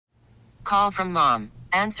Call from mom.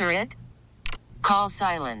 Answer it. Call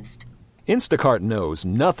silenced. Instacart knows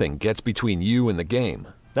nothing gets between you and the game.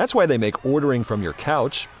 That's why they make ordering from your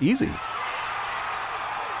couch easy.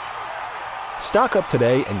 Stock up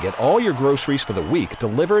today and get all your groceries for the week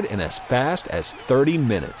delivered in as fast as 30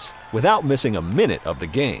 minutes without missing a minute of the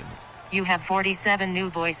game. You have 47 new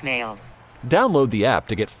voicemails. Download the app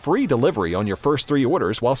to get free delivery on your first 3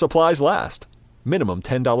 orders while supplies last. Minimum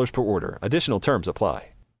 $10 per order. Additional terms apply.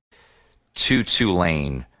 To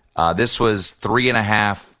Tulane. This was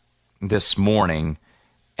 3.5 this morning,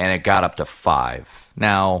 and it got up to 5.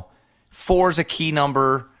 Now, 4 is a key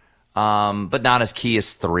number, but not as key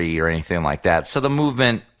as 3 or anything like that. So the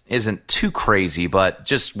movement isn't too crazy, but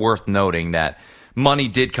just worth noting that money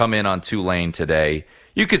did come in on Tulane today.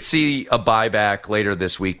 You could see a buyback later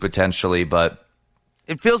this week potentially, but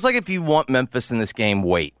it feels like if you want Memphis in this game,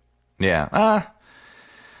 wait. Yeah,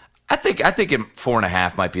 I think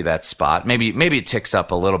 4.5 might be that spot. Maybe it ticks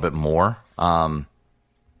up a little bit more.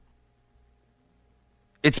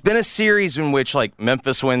 It's been a series in which like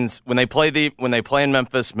Memphis wins when they play in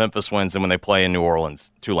Memphis, Memphis wins, and when they play in New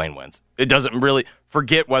Orleans, Tulane wins. It doesn't really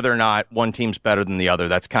forget whether or not one team's better than the other.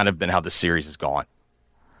 That's kind of been how the series has gone.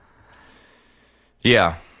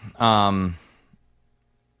 Yeah. And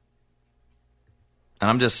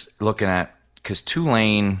I'm just looking at because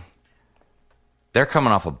Tulane, they're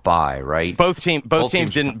coming off a bye, right? Both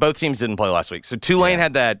teams didn't play last week. So Tulane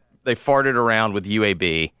had that they farted around with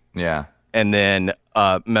UAB. Yeah. And then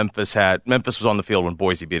Memphis was on the field when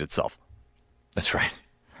Boise beat itself. That's right.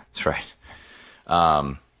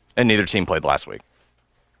 And neither team played last week.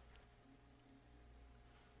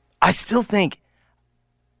 I still think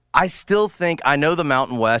I know the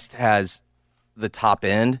Mountain West has the top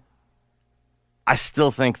end. I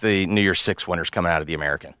still think the New Year's Six winner's coming out of the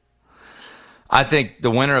American. I think the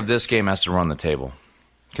winner of this game has to run the table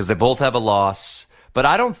because they both have a loss. But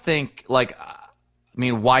I don't think,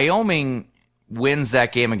 Wyoming wins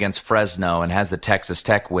that game against Fresno and has the Texas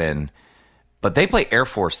Tech win, but they play Air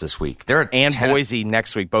Force this week. Boise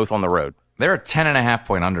next week, both on the road. They're a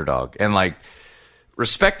 10.5-point underdog. And,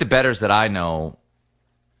 respect to bettors that I know,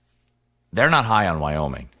 they're not high on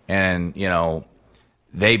Wyoming. And,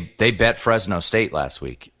 they bet Fresno State last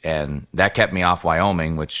week, and that kept me off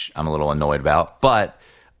Wyoming, which I'm a little annoyed about. But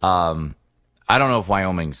I don't know if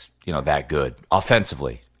Wyoming's, that good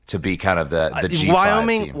offensively to be kind of the G5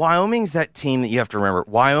 team. Wyoming's that team that you have to remember.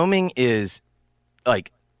 Wyoming is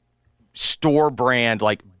store brand,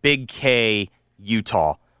 Big K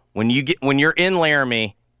Utah. When you're in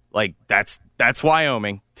Laramie, that's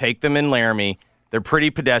Wyoming. Take them in Laramie. They're pretty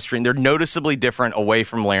pedestrian. They're noticeably different away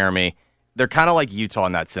from Laramie. They're kind of like Utah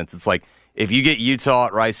in that sense. It's like if you get Utah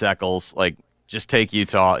at Rice Eccles, just take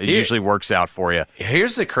Utah. It usually works out for you.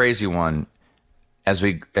 Here's the crazy one as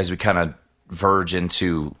we kind of verge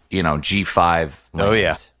into, G5 land. Oh,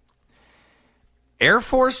 yeah. Air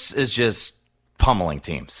Force is just pummeling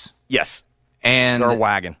teams. Yes. And they're a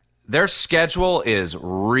wagon. Their schedule is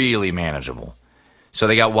really manageable. So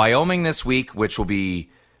they got Wyoming this week, which will be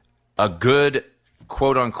a good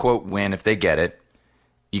quote-unquote win if they get it.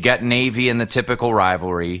 You got Navy in the typical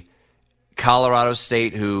rivalry. Colorado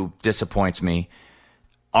State, who disappoints me.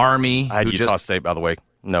 Army. I had Utah State, by the way.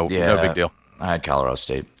 No big deal. I had Colorado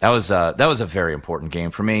State. That was a very important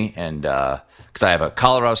game for me, and because I have a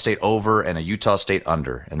Colorado State over and a Utah State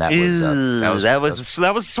under, and that was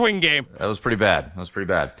a swing game. That was pretty bad.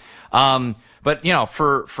 But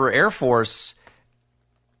for Air Force,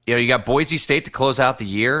 you got Boise State to close out the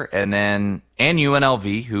year, and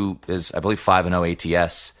UNLV, who is I believe 5-0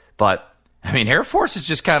 ATS. But Air Force is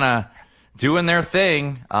just kind of doing their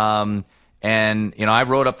thing. And I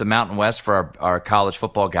wrote up the Mountain West for our college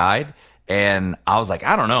football guide. And I was like,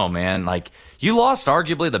 I don't know, man. You lost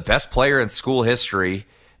arguably the best player in school history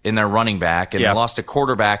in their running back, and they lost a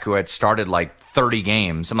quarterback who had started 30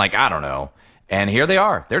 games. I'm like, I don't know. And here they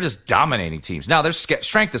are. They're just dominating teams. Now, their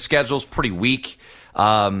strength of schedule is pretty weak.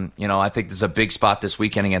 I think there's a big spot this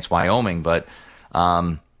weekend against Wyoming. But,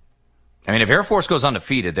 if Air Force goes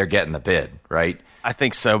undefeated, they're getting the bid, right? I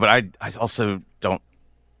think so, but I also don't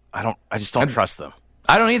 – I just don't trust them.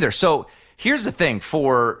 I don't either. So here's the thing.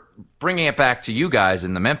 For bringing it back to you guys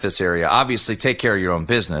in the Memphis area, obviously take care of your own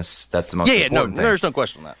business. That's the most important thing. There's no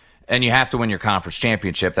question on that. And you have to win your conference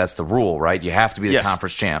championship. That's the rule, right? You have to be the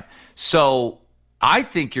conference champ. So I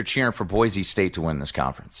think you're cheering for Boise State to win this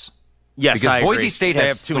conference. Yes, because I Boise agree. State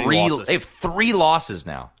has they have 3 losses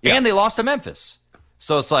now, and they lost to Memphis.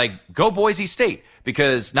 So it's go Boise State,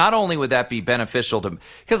 because not only would that be beneficial to,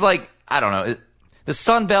 because I don't know, the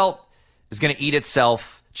Sun Belt is going to eat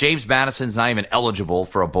itself. James Madison's not even eligible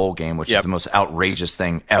for a bowl game, which is the most outrageous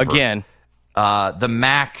thing ever. Again, The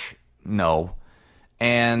MAC, no.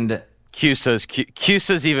 And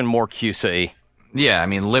CUSA's even more CUSA-y. Yeah, I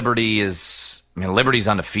mean, Liberty's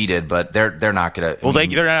undefeated, but they're not going to. Well,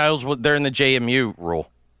 they're not eligible. They're in the JMU rule.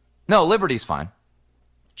 No, Liberty's fine.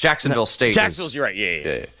 Jacksonville State. Jacksonville's, you're right.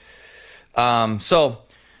 Yeah. So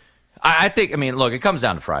I think, look, it comes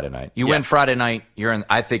down to Friday night. You win Friday night,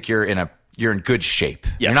 I think you're in good shape.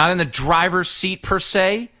 Yes. You're not in the driver's seat per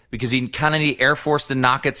se, because you kind of need Air Force to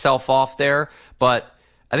knock itself off there. But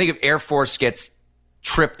I think if Air Force gets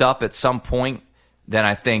tripped up at some point, then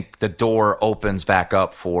I think the door opens back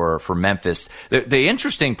up for Memphis. The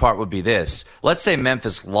interesting part would be this. Let's say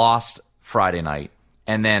Memphis lost Friday night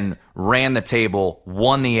and then ran the table,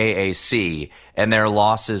 won the AAC, and their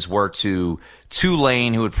losses were to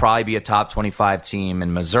Tulane, who would probably be a top 25 team,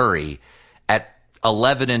 in Missouri. At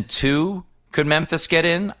 11-2, could Memphis get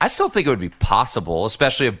in? I still think it would be possible,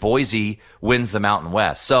 especially if Boise wins the Mountain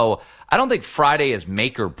West. So I don't think Friday is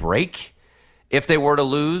make or break if they were to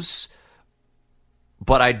lose.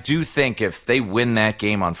 But I do think if they win that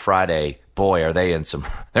game on Friday, boy, are they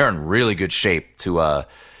they're in really good shape to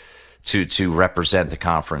represent the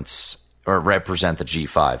conference or represent the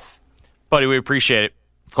G5. Buddy, we appreciate it.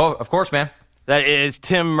 Of course, man. That is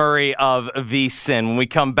Tim Murray of VSiN. When we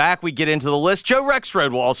come back, we get into the list. Joe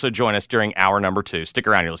Rexrode will also join us during hour number 2. Stick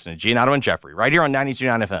around. You're listening to Giannato and Jeffrey right here on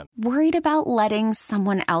 92.9 FM. Worried about letting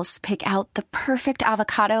someone else pick out the perfect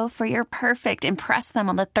avocado for your perfect impress them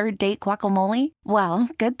on the third date guacamole? Well,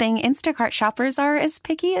 good thing Instacart shoppers are as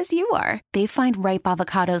picky as you are. They find ripe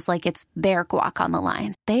avocados like it's their guac on the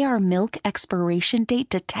line. They are milk expiration date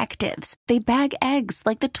detectives. They bag eggs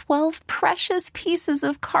like the 12 precious pieces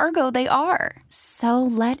of cargo they are. So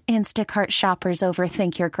let Instacart shoppers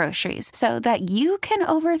overthink your groceries so that you can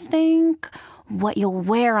overthink what you'll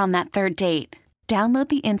wear on that third date. Download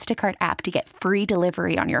the Instacart app to get free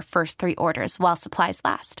delivery on your first 3 orders while supplies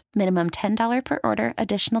last. Minimum $10 per order.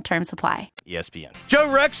 Additional terms apply. ESPN. Joe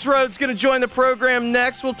Rexrode's going to join the program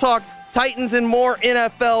next. We'll talk Titans and more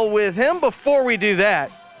NFL with him. Before we do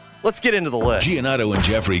that, let's get into the list. Giannato and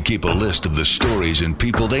Jeffrey keep a list of the stories and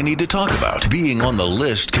people they need to talk about. Being on the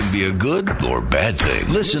list can be a good or bad thing.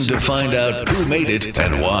 Listen to find out who made it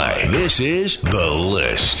and why. This is The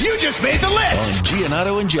List. You just made the list! On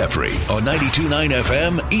Giannato and Jeffrey on 92.9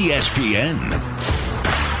 FM ESPN.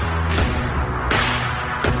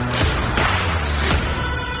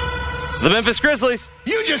 The Memphis Grizzlies.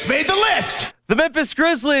 You just made the list! The Memphis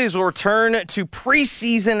Grizzlies will return to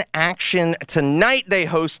preseason action tonight. They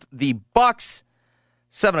host the Bucks,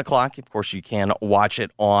 7 o'clock. Of course, you can watch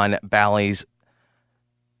it on Bally's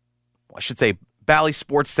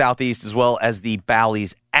Sports Southeast, as well as the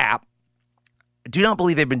Bally's app. I do not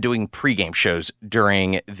believe they've been doing pregame shows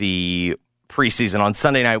during the preseason. On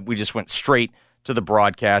Sunday night, we just went straight to the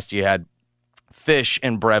broadcast. You had Fish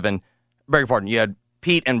and Brevin. You had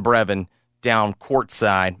Pete and Brevin down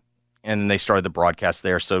courtside, and they started the broadcast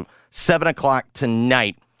there. So 7 o'clock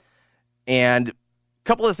tonight. And a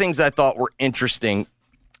couple of things I thought were interesting.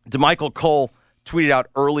 DeMichael Cole tweeted out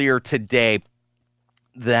earlier today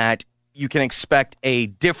that you can expect a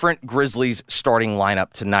different Grizzlies starting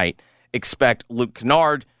lineup tonight. Expect Luke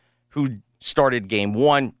Kennard, who started game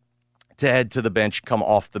 1, to head to the bench, come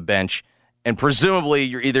off the bench. And presumably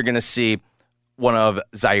you're either going to see one of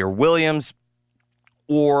Zaire Williams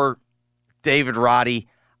or David Roddy.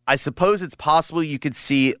 I suppose it's possible you could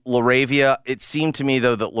see LaRavia. It seemed to me,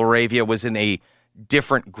 though, that LaRavia was in a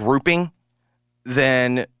different grouping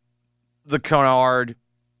than the Kennard,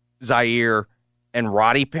 Zaire, and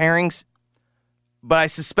Roddy pairings. But I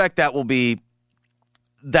suspect it's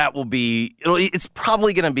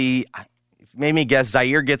probably going to be, if you made me guess,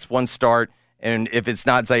 Zaire gets one start, and if it's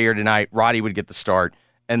not Zaire tonight, Roddy would get the start,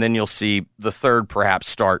 and then you'll see the third perhaps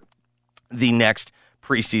start the next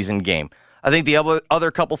preseason game. I think the other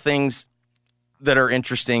couple things that are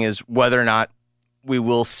interesting is whether or not we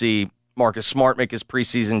will see Marcus Smart make his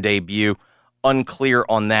preseason debut. Unclear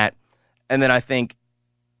on that. And then I think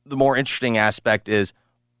the more interesting aspect is,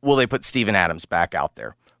 will they put Steven Adams back out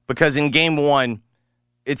there? Because in game 1,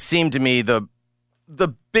 it seemed to me the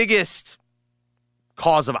biggest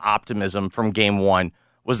cause of optimism from game 1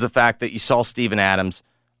 was the fact that you saw Steven Adams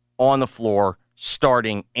on the floor,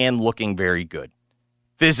 starting and looking very good.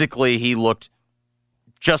 Physically, he looked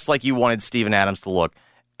just like you wanted Steven Adams to look,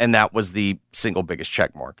 and that was the single biggest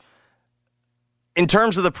check mark. In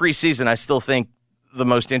terms of the preseason, I still think the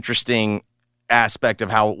most interesting aspect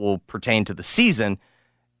of how it will pertain to the season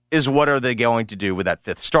is what are they going to do with that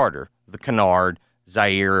fifth starter? The Kennard,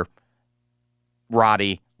 Zaire,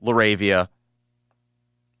 Roddy, LaRavia,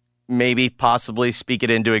 maybe, possibly speak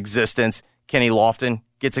it into existence. Kenny Lofton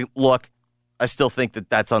gets a look. I still think that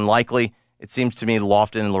that's unlikely. It seems to me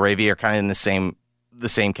Lofton and LaRavia are kind of in the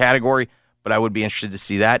same category, but I would be interested to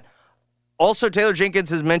see that. Also, Taylor Jenkins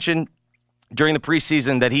has mentioned during the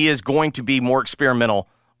preseason that he is going to be more experimental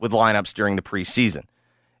with lineups during the preseason.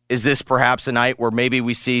 Is this perhaps a night where maybe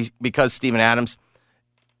we see, because Steven Adams,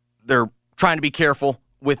 they're trying to be careful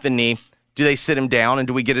with the knee, do they sit him down and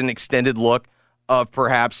do we get an extended look of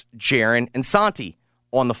perhaps Jaren and Santi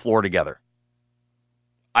on the floor together?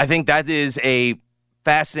 I think that is a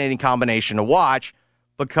fascinating combination to watch,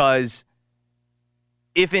 because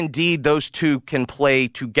if indeed those two can play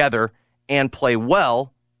together and play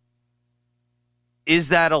well, is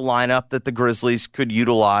that a lineup that the Grizzlies could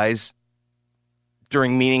utilize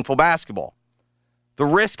during meaningful basketball? The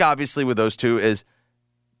risk, obviously, with those two is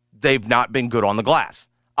they've not been good on the glass.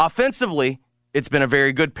 Offensively, it's been a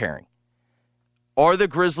very good pairing. Are the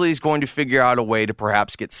Grizzlies going to figure out a way to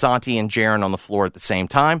perhaps get Santi and Jaren on the floor at the same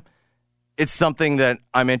time? It's something that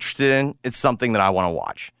I'm interested in. It's something that I want to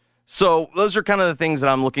watch. So those are kind of the things that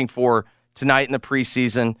I'm looking for tonight in the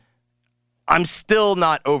preseason. I'm still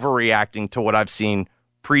not overreacting to what I've seen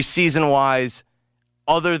preseason-wise,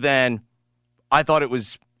 other than I thought it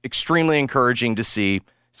was extremely encouraging to see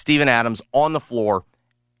Steven Adams on the floor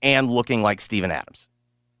and looking like Steven Adams.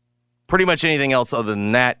 Pretty much anything else other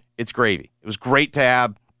than that, it's gravy. It was great to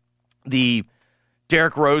have the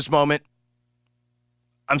Derrick Rose moment.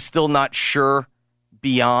 I'm still not sure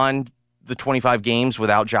beyond the 25 games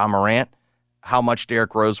without Ja Morant how much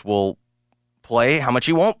Derrick Rose will play, how much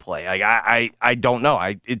he won't play. I don't know.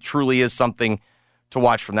 It truly is something to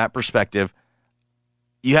watch from that perspective.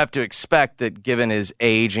 You have to expect that given his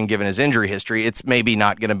age and given his injury history, it's maybe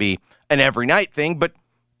not going to be an every night thing, but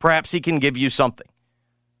perhaps he can give you something.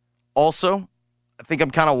 Also, I think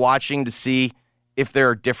I'm kind of watching to see if there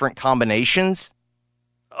are different combinations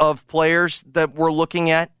of players that we're looking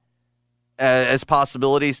at as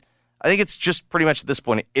possibilities. I think it's just pretty much at this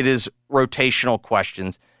point, it is rotational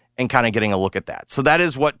questions and kind of getting a look at that. So that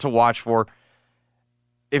is what to watch for.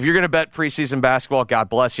 If you're going to bet preseason basketball, God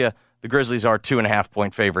bless you. The Grizzlies are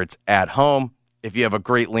 2.5-point favorites at home. If you have a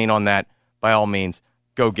great lean on that, by all means,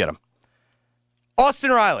 go get them.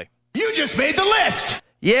 Austin Riley. You just made the list.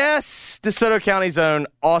 Yes, DeSoto County's own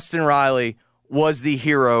Austin Riley was the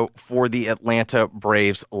hero for the Atlanta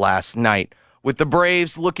Braves last night, with the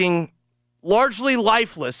Braves looking largely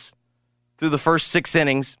lifeless through the first 6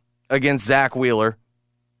 innings against Zach Wheeler,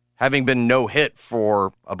 having been no-hit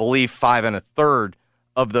for, I believe, 5 1/3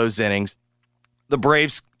 of those innings. The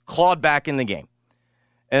Braves clawed back in the game.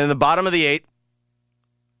 And in the bottom of the 8th,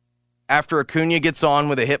 after Acuna gets on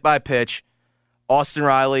with a hit by pitch, Austin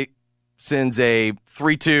Riley sends a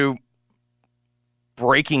 3-2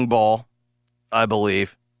 breaking ball, I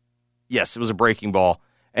believe. Yes, it was a breaking ball.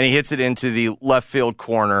 And he hits it into the left field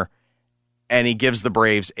corner, and he gives the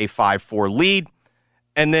Braves a 5-4 lead.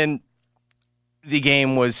 And then the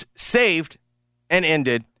game was saved and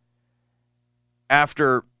ended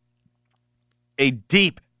after a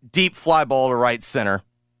deep fly ball to right center,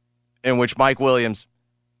 in which Mike Williams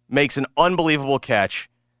makes an unbelievable catch.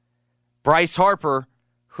 Bryce Harper,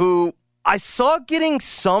 who I saw getting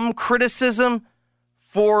some criticism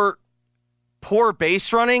for poor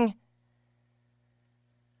base running,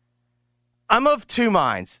 I'm of two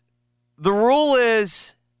minds. The rule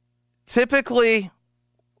is typically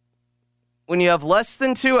when you have less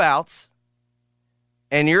than 2 outs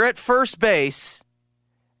and you're at first base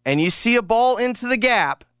and you see a ball into the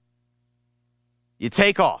gap, you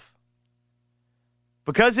take off.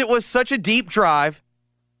 Because it was such a deep drive,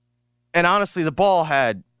 and honestly, the ball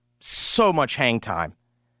had so much hang time.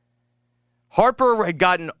 Harper had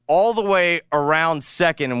gotten all the way around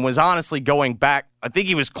second and was honestly going back. I think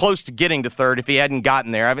he was close to getting to third if he hadn't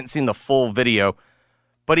gotten there. I haven't seen the full video.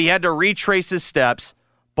 But he had to retrace his steps.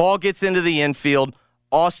 Ball gets into the infield.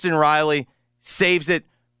 Austin Riley saves it,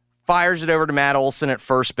 fires it over to Matt Olson at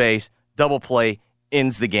first base. Double play,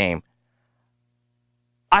 ends the game.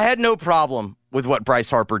 I had no problem with what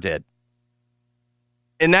Bryce Harper did.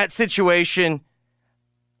 In that situation,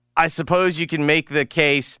 I suppose you can make the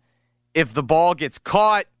case if the ball gets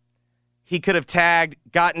caught, he could have tagged,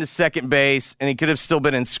 gotten to second base, and he could have still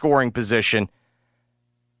been in scoring position.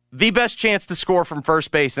 The best chance to score from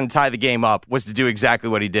first base and tie the game up was to do exactly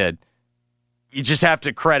what he did. You just have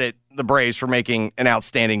to credit the Braves for making an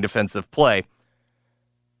outstanding defensive play.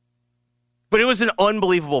 But it was an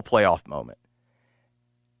unbelievable playoff moment.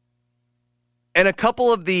 And a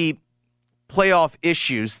couple of the playoff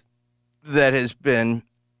issues that has been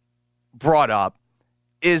brought up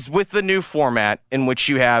is with the new format in which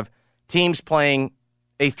you have teams playing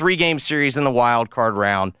a 3-game series in the wild card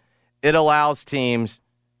round. It allows teams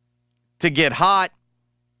to get hot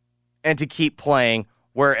and to keep playing,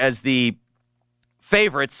 whereas the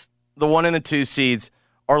favorites, the 1 and the 2 seeds,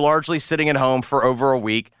 are largely sitting at home for over a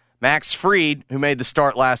week. Max Fried, who made the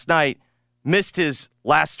start last night, missed his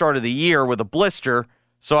last start of the year with a blister,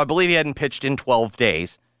 so I believe he hadn't pitched in 12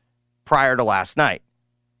 days prior to last night.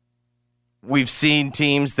 We've seen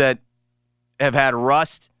teams that have had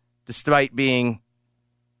rust despite being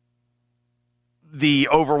the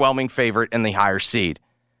overwhelming favorite and the higher seed.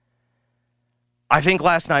 I think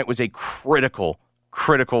last night was a critical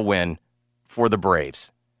win for the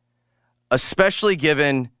Braves, especially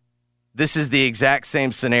given this is the exact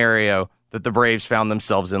same scenario that the Braves found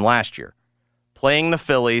themselves in last year. Playing the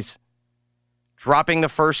Phillies, dropping the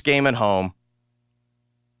first game at home,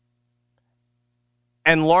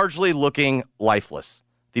 and largely looking lifeless.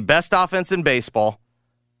 The best offense in baseball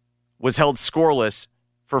was held scoreless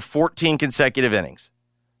for 14 consecutive innings.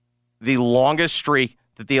 The longest streak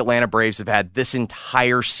that the Atlanta Braves have had this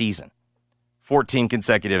entire season. 14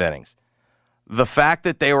 consecutive innings. The fact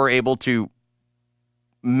that they were able to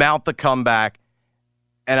mount the comeback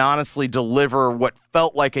and honestly deliver what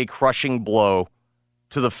felt like a crushing blow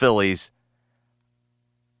to the Phillies,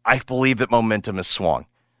 I believe that momentum has swung.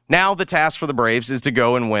 Now the task for the Braves is to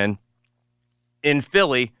go and win in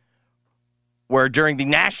Philly, where during the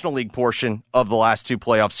National League portion of the last 2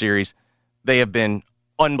 playoff series, they have been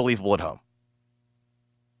unbelievable at home.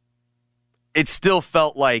 It still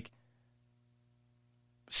felt like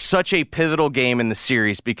such a pivotal game in the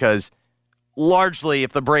series because largely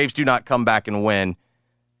if the Braves do not come back and win,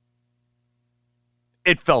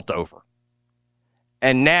 it felt over.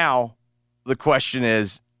 And now the question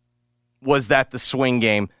is, was that the swing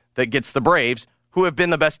game that gets the Braves, who have been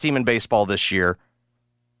the best team in baseball this year,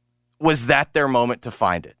 was that their moment to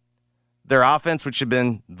find it? Their offense, which had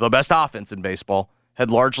been the best offense in baseball, had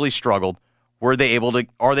largely struggled. Are they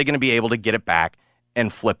going to be able to get it back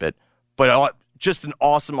and flip it? But just an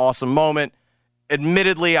awesome moment.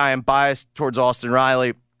 Admittedly, I am biased towards Austin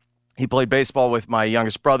Riley. He played baseball with my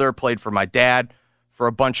youngest brother, played for my dad for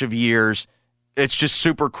a bunch of years. It's just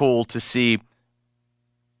super cool to see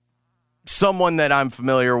someone that I'm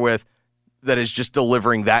familiar with that is just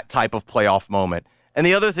delivering that type of playoff moment. And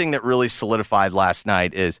the other thing that really solidified last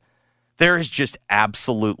night is there is just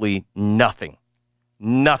absolutely nothing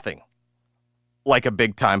like a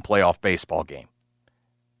big-time playoff baseball game.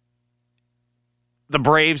 The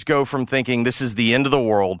Braves go from thinking this is the end of the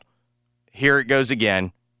world, here it goes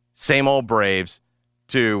again, same old Braves,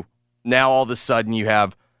 to now all of a sudden you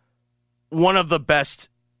have one of the best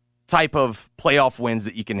type of playoff wins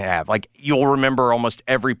that you can have. Like, you'll remember almost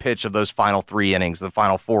every pitch of those final 3 innings, the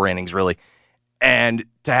final 4 innings, really. And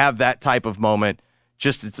to have that type of moment,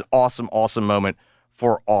 just it's an awesome moment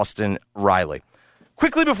for Austin Riley.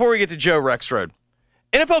 Quickly before we get to Joe Rexroad,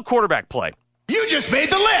 NFL quarterback play. You just made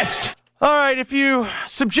the list. All right, if you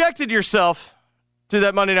subjected yourself to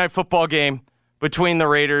that Monday Night Football game between the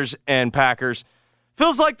Raiders and Packers,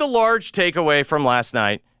 feels like the large takeaway from last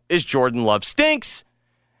night is Jordan Love stinks,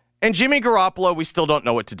 and Jimmy Garoppolo we still don't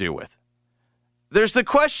know what to do with. There's the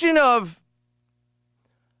question of,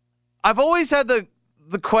 I've always had the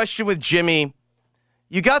question with Jimmy.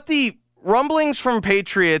 You got the rumblings from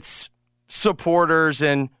Patriots supporters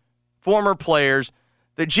and former players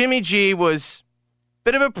that Jimmy G was a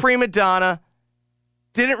bit of a prima donna,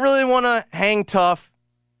 didn't really want to hang tough,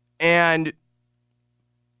 and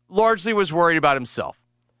largely was worried about himself.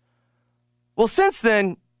 Well, since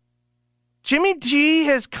then, Jimmy G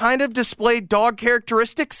has kind of displayed dog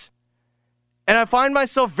characteristics, and I find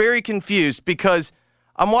myself very confused because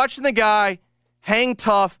I'm watching the guy hang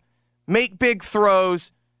tough, make big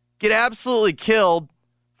throws, get absolutely killed,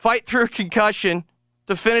 fight through a concussion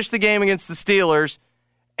to finish the game against the Steelers.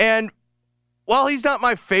 And while he's not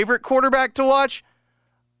my favorite quarterback to watch,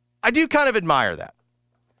 I do kind of admire that.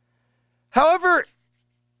 However,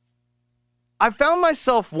 I found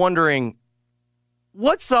myself wondering,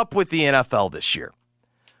 what's up with the NFL this year?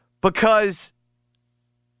 Because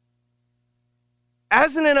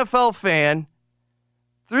as an NFL fan,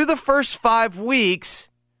 through the first 5 weeks,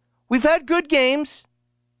 we've had good games.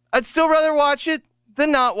 I'd still rather watch it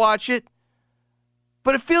than not watch it,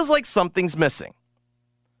 but it feels like something's missing.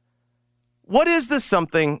 What is the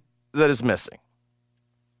something that is missing?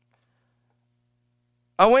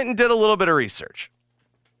 I went and did a little bit of research.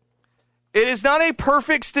 It is not a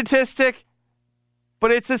perfect statistic,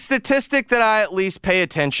 but it's a statistic that I at least pay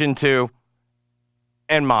attention to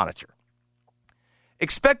and monitor.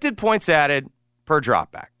 Expected points added per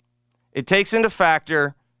dropback. It takes into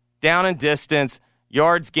factor down and distance,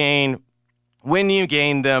 yards gained, when you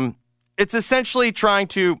gain them. It's essentially trying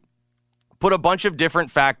to put a bunch of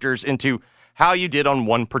different factors into how you did on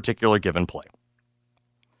one particular given play.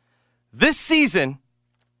 This season,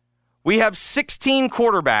 we have 16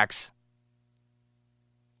 quarterbacks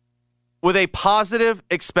with a positive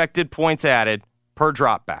expected points added per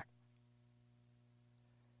dropback.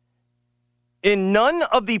 In none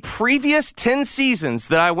of the previous 10 seasons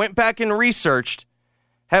that I went back and researched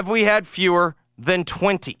have we had fewer than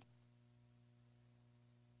 20.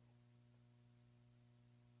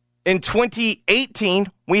 In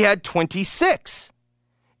 2018, we had 26.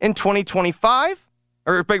 In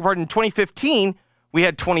 2015, we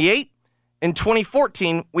had 28. In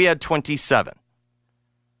 2014, we had 27.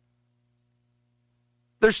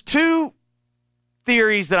 There's two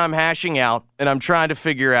theories that I'm hashing out, and I'm trying to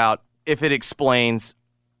figure out if it explains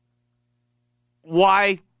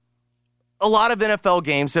why a lot of NFL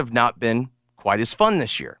games have not been quite as fun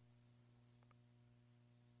this year.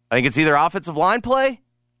 I think it's either offensive line play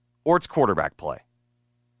or it's quarterback play.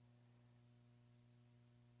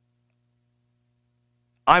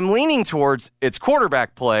 I'm leaning towards it's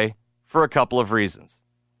quarterback play for a couple of reasons.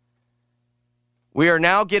 We are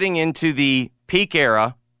now getting into the peak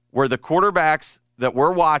era where the quarterbacks that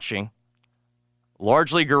we're watching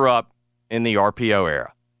largely grew up in the RPO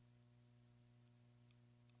era.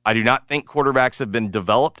 I do not think quarterbacks have been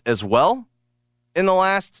developed as well in the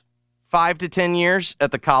last 5 to 10 years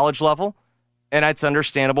at the college level, and it's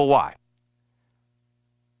understandable why.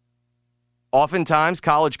 Oftentimes,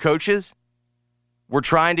 college coaches were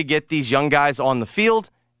trying to get these young guys on the field,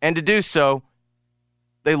 and to do so,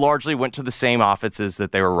 they largely went to the same offenses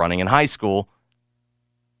that they were running in high school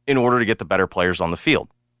in order to get the better players on the field.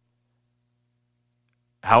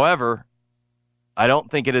 However, I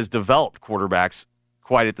don't think it has developed quarterbacks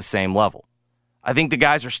quite at the same level. I think the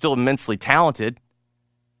guys are still immensely talented.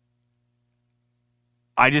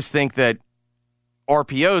 I just think that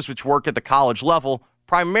RPOs, which work at the college level,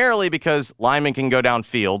 primarily because linemen can go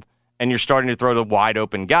downfield and you're starting to throw to wide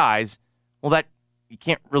open guys, well, that you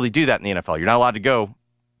can't really do that in the NFL. You're not allowed to go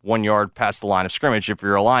 1 yard past the line of scrimmage if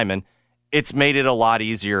you're a lineman. It's made it a lot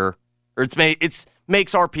easier, or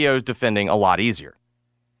makes RPOs defending a lot easier.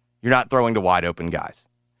 You're not throwing to wide open guys.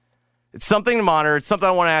 It's something to monitor. It's something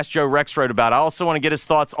I want to ask Joe Rexrode about. I also want to get his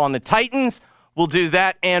thoughts on the Titans. We'll do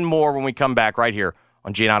that and more when we come back right here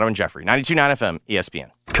on Giannato and Jeffrey, 92.9 FM,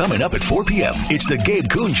 ESPN. Coming up at 4 p.m., it's the Gabe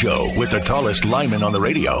Kuhn Show with the tallest lineman on the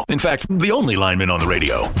radio. In fact, the only lineman on the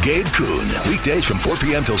radio, Gabe Kuhn. Weekdays from 4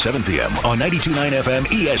 p.m. till 7 p.m. on 92.9 FM,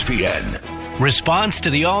 ESPN. Response to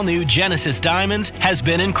the all-new Genesis Diamonds has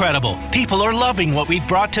been incredible. People are loving what we've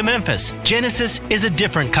brought to Memphis. Genesis is a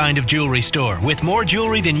different kind of jewelry store with more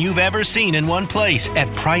jewelry than you've ever seen in one place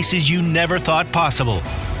at prices you never thought possible.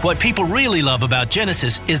 What people really love about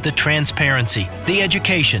Genesis is the transparency, the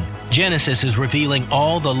education. Genesis is revealing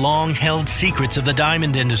all the long-held secrets of the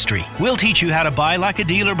diamond industry. We'll teach you how to buy like a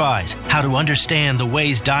dealer buys, how to understand the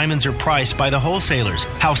ways diamonds are priced by the wholesalers,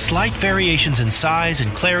 how slight variations in size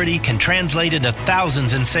and clarity can translate into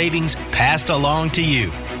thousands in savings passed along to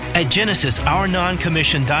you. At Genesis, our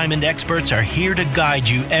non-commissioned diamond experts are here to guide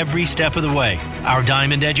you every step of the way. Our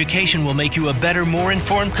diamond education will make you a better, more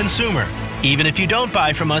informed consumer. Even if you don't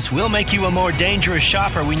buy from us, we'll make you a more dangerous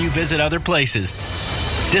shopper when you visit other places.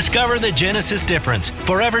 Discover the Genesis difference,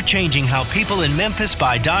 forever changing how people in Memphis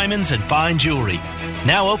buy diamonds and fine jewelry.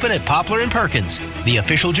 Now open at Poplar & Perkins, the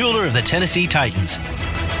official jeweler of the Tennessee Titans.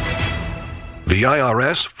 The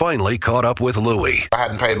IRS finally caught up with Louie. I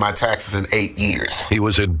hadn't paid my taxes in 8 years. He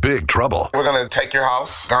was in big trouble. We're going to take your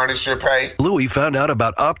house, garnish your pay. Louie found out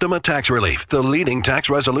about Optima Tax Relief, the leading tax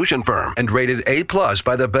resolution firm, and rated A+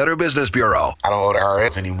 by the Better Business Bureau. I don't owe the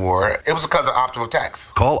IRS anymore. It was because of Optima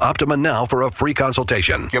Tax. Call Optima now for a free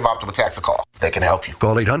consultation. Give Optima Tax a call. They can help you.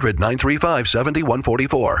 Call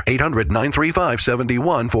 800-935-7144.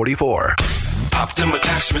 800-935-7144. Optima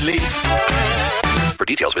Tax Relief. For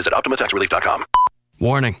details, visit OptimaTaxRelief.com.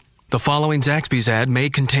 Warning. The following Zaxby's ad may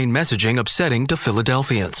contain messaging upsetting to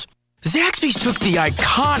Philadelphians. Zaxby's took the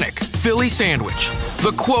iconic Philly sandwich,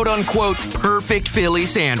 the quote-unquote perfect Philly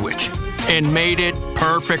sandwich, and made it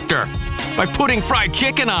perfecter by putting fried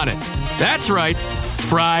chicken on it. That's right,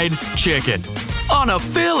 fried chicken on a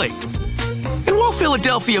Philly. And while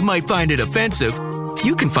Philadelphia might find it offensive,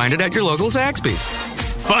 you can find it at your local Zaxby's.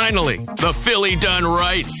 Finally, the Philly done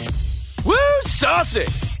right. Woo, saucy!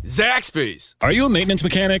 Zaxby's. Are you a maintenance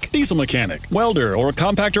mechanic, diesel mechanic, welder, or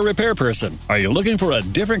compactor repair person? Are you looking for a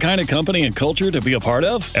different kind of company and culture to be a part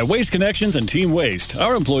of? At Waste Connections and Team Waste,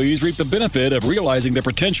 our employees reap the benefit of realizing their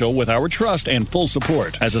potential with our trust and full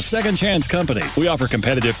support. As a second chance company, we offer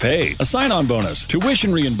competitive pay, a sign-on bonus,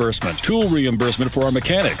 tuition reimbursement, tool reimbursement for our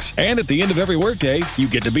mechanics, and at the end of every workday, you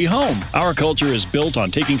get to be home. Our culture is built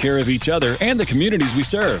on taking care of each other and the communities we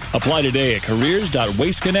serve. Apply today at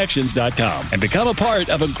careers.wasteconnections.com and become a part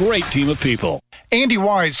of a great team of people. Andy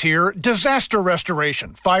Wise here. Disaster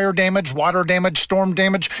restoration. Fire damage, water damage, storm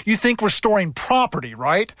damage. You think restoring property,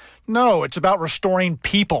 right? No, it's about restoring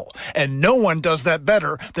people. And no one does that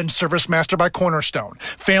better than Service Master by Cornerstone.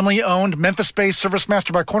 Family-owned, Memphis-based Service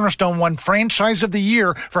Master by Cornerstone won Franchise of the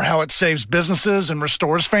Year for how it saves businesses and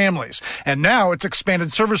restores families. And now it's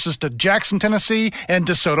expanded services to Jackson, Tennessee, and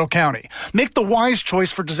DeSoto County. Make the wise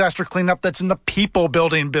choice for disaster cleanup that's in the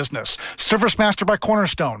people-building business. Service Master by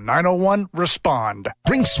Cornerstone, 901-RESPOND.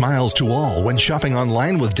 Bring smiles to all when shopping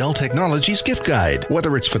online with Dell Technologies Gift Guide.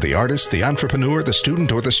 Whether it's for the artist, the entrepreneur, the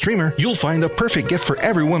student, or the streamer, you'll find the perfect gift for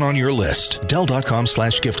everyone on your list.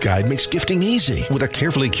 Dell.com/gift guide makes gifting easy with a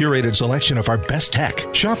carefully curated selection of our best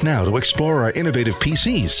tech. Shop now to explore our innovative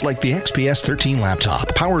PCs like the XPS 13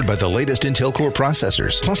 laptop, powered by the latest Intel Core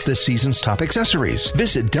processors, plus this season's top accessories.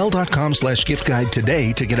 Visit Dell.com/gift guide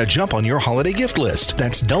today to get a jump on your holiday gift list.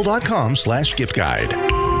 That's Dell.com/gift guide.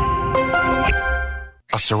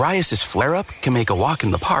 A psoriasis flare-up can make a walk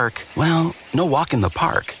in the park, well, no walk in the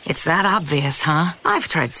park. It's that obvious, huh? I've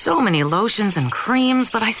tried so many lotions and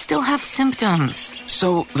creams, but I still have symptoms.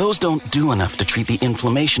 So those don't do enough to treat the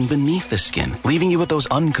inflammation beneath the skin, leaving you with those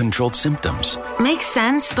uncontrolled symptoms. Makes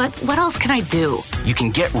sense, but what else can I do? You can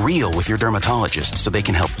get real with your dermatologist so they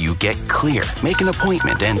can help you get clear. Make an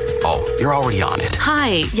appointment and, you're already on it.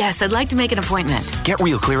 Hi, yes, I'd like to make an appointment. Get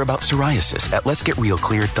real clear about psoriasis at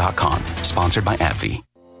letsgetrealclear.com. Sponsored by AbbVie.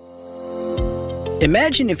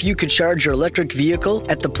 Imagine if you could charge your electric vehicle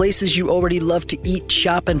at the places you already love to eat,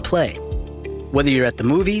 shop, and play. Whether you're at the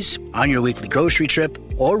movies, on your weekly grocery trip,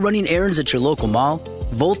 or running errands at your local mall,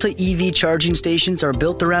 Volta EV charging stations are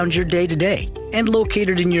built around your day-to-day and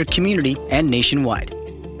located in your community and nationwide.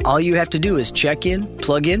 All you have to do is check in,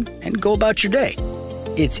 plug in, and go about your day.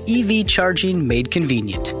 It's EV charging made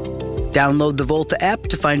convenient. Download the Volta app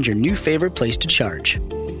to find your new favorite place to charge.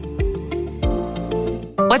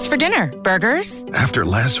 What's for dinner? Burgers? After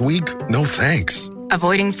last week, no thanks.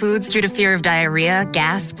 Avoiding foods due to fear of diarrhea,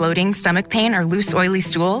 gas, bloating, stomach pain, or loose, oily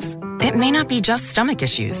stools? It may not be just stomach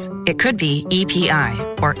issues. It could be EPI,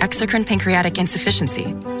 or exocrine pancreatic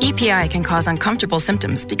insufficiency. EPI can cause uncomfortable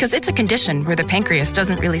symptoms because it's a condition where the pancreas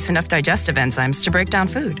doesn't release enough digestive enzymes to break down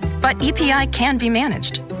food. But EPI can be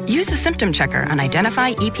managed. Use the symptom checker on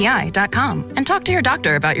identifyepi.com and talk to your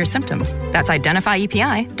doctor about your symptoms. That's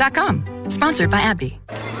identifyepi.com. Sponsored by AbbVie.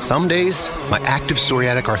 Some days, my active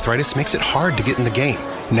psoriatic arthritis makes it hard to get in the game.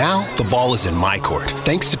 Now, the ball is in my court,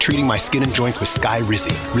 thanks to treating my skin and joints with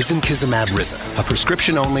Skyrizi, Risankizumab Riza, a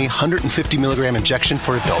prescription-only 150 milligram injection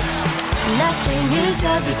for adults. Nothing is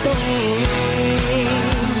everything.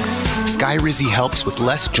 Skyrizi helps with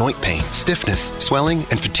less joint pain, stiffness, swelling,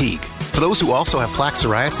 and fatigue. For those who also have plaque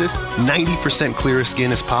psoriasis, 90% clearer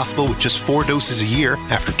skin is possible with just 4 doses a year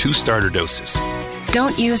after 2 starter doses.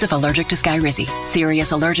 Don't use if allergic to Skyrizi.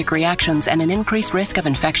 Serious allergic reactions and an increased risk of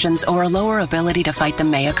infections or a lower ability to fight them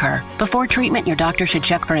may occur. Before treatment, your doctor should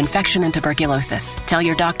check for infection and tuberculosis. Tell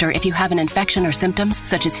your doctor if you have an infection or symptoms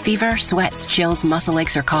such as fever, sweats, chills, muscle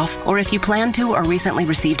aches, or cough, or if you plan to or recently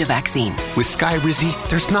received a vaccine. With Skyrizi,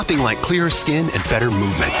 there's nothing like clearer skin and better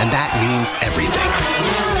movement, and that means everything.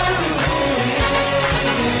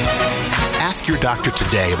 Ask your doctor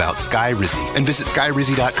today about Skyrizi and visit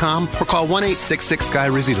Skyrizi.com or call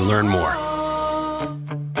 1-866-SKYRIZI to learn more.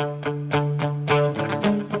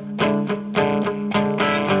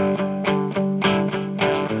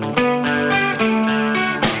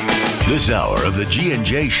 This hour of the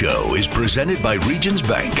G&J Show is presented by Regions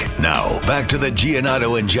Bank. Now, back to the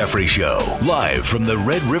Giannotto and Jeffrey Show, live from the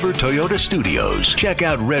Red River Toyota Studios. Check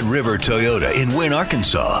out Red River Toyota in Wynn,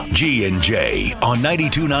 Arkansas. G&J on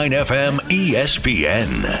 92.9 FM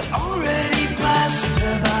ESPN.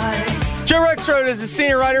 Joe Rexrode is a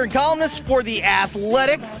senior writer and columnist for The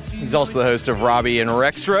Athletic. He's also the host of Robbie and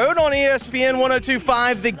Rexrode on ESPN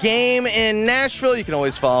 102.5 The Game in Nashville. You can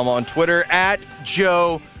always follow him on Twitter at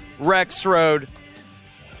Joe Rexrode.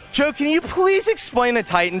 Joe, can you please explain the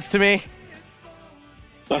Titans to me?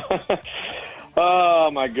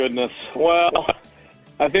 Oh, my goodness. Well,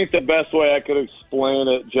 I think the best way I could explain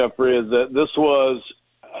it, Jeffrey, is that this was,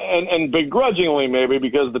 and begrudgingly maybe,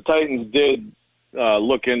 because the Titans did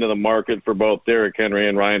look into the market for both Derrick Henry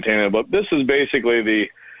and Ryan Tannehill, but this is basically the,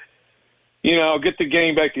 get the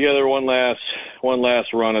gang back together, one last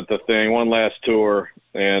run at the thing, one last tour,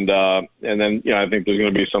 and then I think there's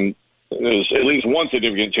going to be there's at least one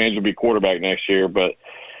significant change will be quarterback next year, but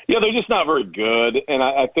they're just not very good, and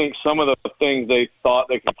I think some of the things they thought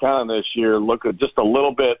they could count on this year look just a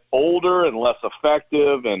little bit older and less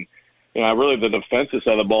effective, and really the defensive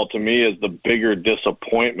side of the ball to me is the bigger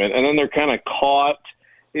disappointment, and then they're kind of caught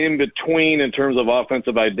in between in terms of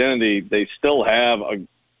offensive identity. They still have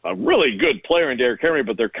a really good player in Derrick Henry,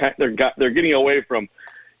 but they're getting away from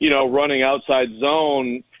running outside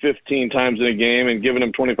zone 15 times in a game and giving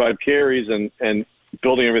him 25 carries and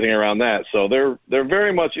building everything around that. So they're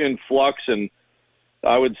very much in flux, and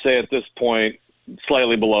I would say at this point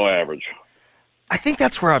slightly below average. I think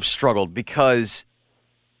that's where I've struggled, because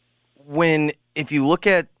if you look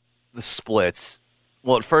at the splits,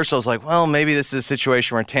 well, at first I was like, well, maybe this is a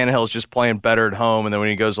situation where Tannehill is just playing better at home, and then when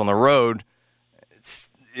he goes on the road,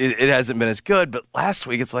 it hasn't been as good. But last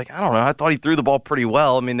week, it's like, I don't know, I thought he threw the ball pretty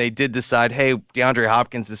well. I mean, they did decide, hey, DeAndre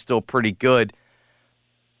Hopkins is still pretty good.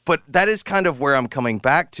 But that is kind of where I'm coming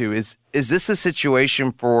back to. Is this a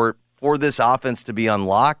situation for this offense to be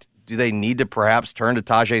unlocked? Do they need to perhaps turn to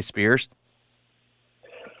Tajay Spears?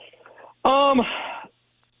 I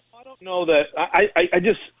don't know that.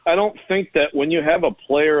 I don't think that when you have a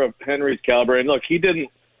player of Henry's caliber, and look,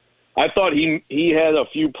 I thought he had a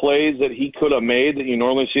few plays that he could have made that you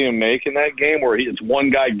normally see him make in that game, where it's one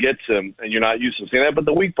guy gets him and you're not used to seeing that. But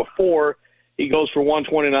the week before, he goes for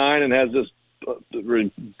 129 and has this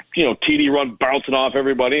TD run bouncing off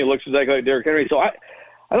everybody. He looks exactly like Derrick Henry. So I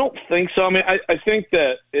don't think so. I mean, I think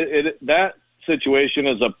that that situation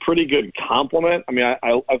is a pretty good compliment. I mean,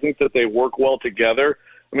 I think that they work well together.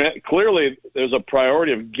 I mean, clearly there's a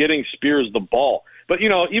priority of getting Spears the ball. But,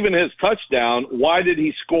 even his touchdown, why did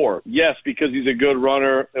he score? Yes, because he's a good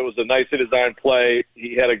runner. It was a nicely designed play.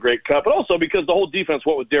 He had a great cut. But also because the whole defense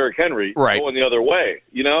went with Derrick Henry going the other way,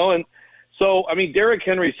 And so, I mean, Derrick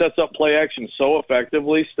Henry sets up play action so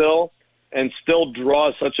effectively still and still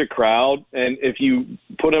draws such a crowd. And if you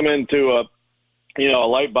put him into a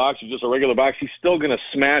light box or just a regular box, he's still going to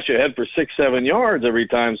smash ahead for 6-7 yards every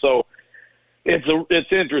time. So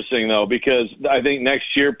it's interesting, though, because I think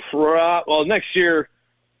next year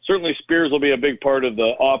certainly Spears will be a big part of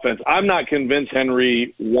the offense. I'm not convinced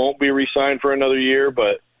Henry won't be re-signed for another year,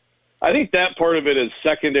 but I think that part of it is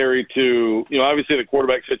secondary to, obviously the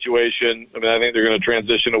quarterback situation. I mean, I think they're going to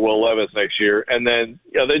transition to Will Levis next year. And then,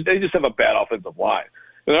 they just have a bad offensive line.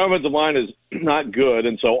 And their offensive line is not good,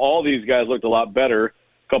 and so all these guys looked a lot better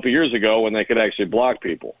a couple years ago when they could actually block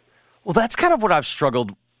people. Well, that's kind of what I've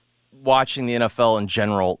struggled watching the NFL in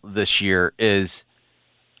general this year is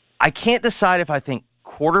I can't decide if I think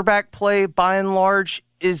quarterback play by and large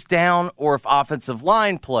is down or if offensive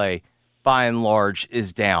line play by and large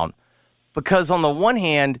is down. Because on the one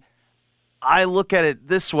hand, I look at it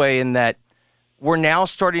this way in that we're now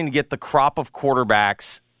starting to get the crop of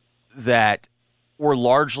quarterbacks that were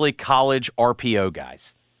largely college RPO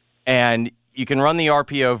guys. And you can run the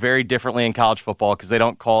RPO very differently in college football because they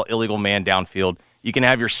don't call illegal man downfield. You can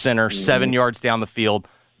have your center 7 yards down the field.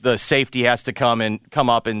 The safety has to come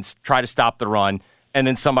up and try to stop the run, and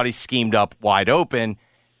then somebody's schemed up wide open.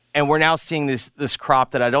 And we're now seeing this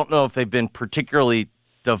crop that I don't know if they've been particularly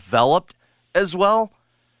developed as well.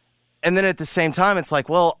 And then at the same time, it's like,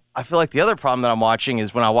 well, I feel like the other problem that I'm watching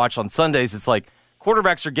is when I watch on Sundays, it's like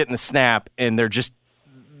quarterbacks are getting the snap, and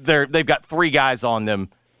they've got 3 guys on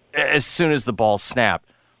them as soon as the ball's snapped.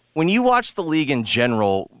 When you watch the league in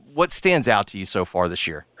general, what stands out to you so far this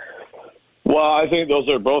year? Well, I think those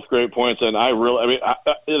are both great points, and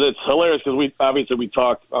it's hilarious because we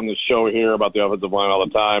talk on the show here about the offensive line all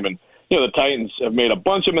the time, and the Titans have made a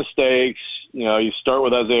bunch of mistakes. You start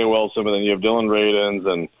with Isaiah Wilson, and then you have Dylan Radins,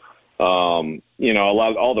 and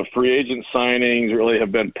all the free agent signings really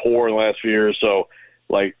have been poor in the last few years. So,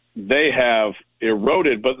 they have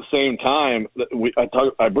eroded, but at the same time,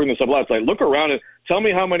 I bring this up a lot. It's like, look around and tell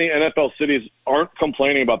me how many NFL cities aren't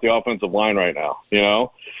complaining about the offensive line right now,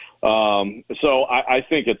 So I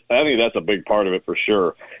think that's a big part of it for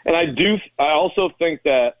sure. And I also think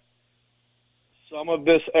that some of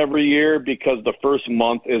this every year, because the first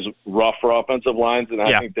month is rough for offensive lines, and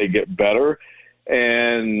I think they get better.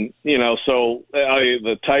 And, so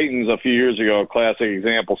the Titans a few years ago, a classic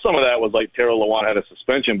example, some of that was like Terrell Lewan had a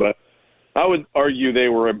suspension, but I would argue they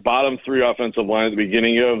were a bottom 3 offensive line at the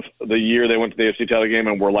beginning of the year. They went to the AFC title game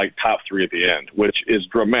and were like top 3 at the end, which is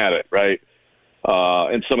dramatic, right?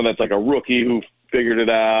 And some of that's like a rookie who figured it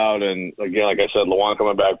out, and again, like I said, Luan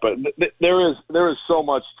coming back. But there is so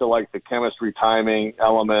much to like the chemistry, timing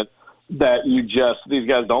element that these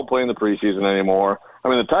guys don't play in the preseason anymore. I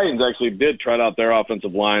mean, the Titans actually did try out their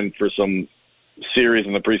offensive line for some series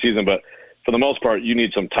in the preseason, but for the most part, you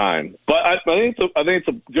need some time. But I think it's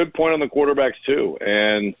a good point on the quarterbacks too,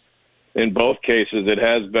 and in both cases, it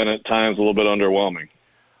has been at times a little bit underwhelming.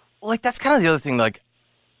 Well, like that's kind of the other thing. Like,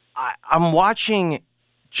 I'm watching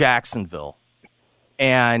Jacksonville,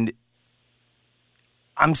 and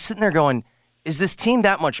I'm sitting there going, is this team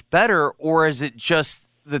that much better, or is it just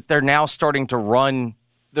that they're now starting to run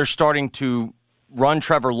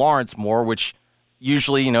Trevor Lawrence more, which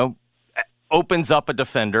usually, opens up a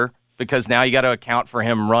defender because now you got to account for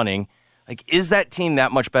him running. Like, is that team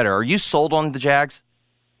that much better? Are you sold on the Jags?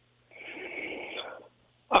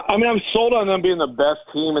 I mean, I'm sold on them being the best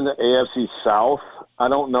team in the AFC South. I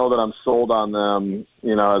don't know that I'm sold on them,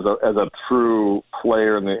 as a true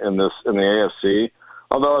player in the AFC.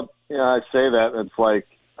 Although, I say that it's like,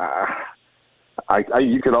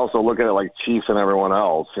 you could also look at it like Chiefs and everyone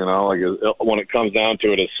else. Like when it comes down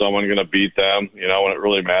to it, is someone going to beat them? When it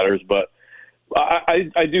really matters. But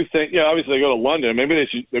I do think, obviously they go to London. Maybe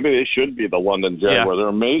they should be the London Jaguars. They're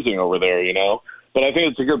amazing over there, But I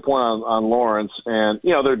think it's a good point on Lawrence, and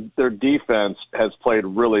their defense has played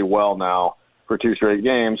really well now for 2 straight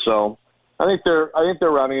games. So I think they're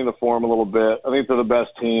rounding into form a little bit. I think they're the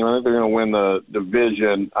best team. I think they're going to win the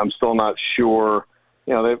division. I'm still not sure.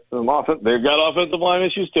 They've got offensive line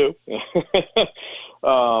issues too,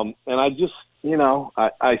 and I just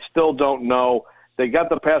I still don't know. They got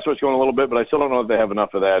the pass rush going a little bit, but I still don't know if they have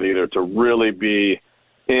enough of that either to really be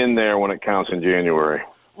in there when it counts in January.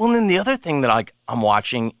 Well, and then the other thing that I'm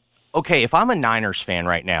watching, okay, if I'm a Niners fan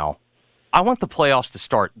right now, I want the playoffs to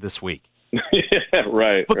start this week. Yeah,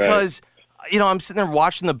 right. Because, I'm sitting there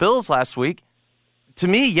watching the Bills last week. To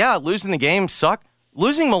me, losing the game sucked.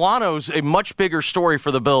 Losing Milano's a much bigger story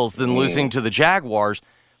for the Bills than losing to the Jaguars,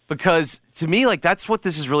 because to me, like, that's what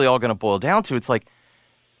this is really all going to boil down to. It's like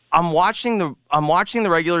I'm watching the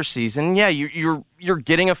regular season. Yeah, you're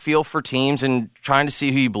getting a feel for teams and trying to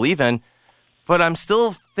see who you believe in. But I'm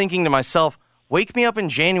still thinking to myself, wake me up in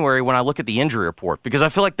January when I look at the injury report, because I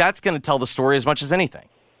feel like that's going to tell the story as much as anything.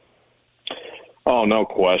 Oh, no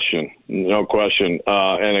question. No question.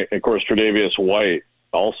 And, of course, Tre'Davious White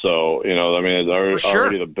also, it's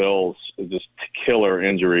already the Bills, just killer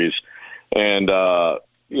injuries. And, the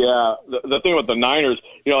thing with the Niners,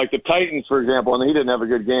 like the Titans, for example, and he didn't have a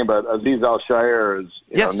good game, but Azeez Al-Shaair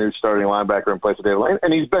is new starting linebacker in place of David Lane,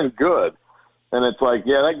 and he's been good. And it's like,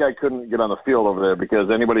 that guy couldn't get on the field over there because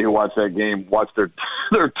anybody who watched that game watched their 2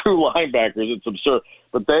 linebackers. It's absurd.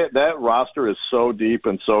 But that roster is so deep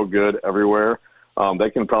and so good everywhere. They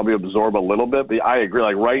can probably absorb a little bit. But I agree.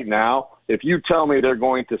 Like right now, if you tell me they're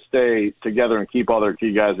going to stay together and keep all their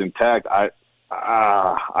key guys intact, I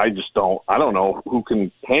just don't. I don't know who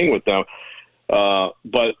can hang with them.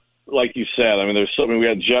 But like you said, there's something. We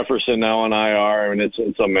got Jefferson now on IR, and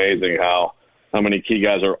it's amazing how many key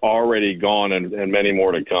guys are already gone and many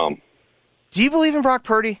more to come. Do you believe in Brock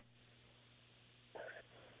Purdy?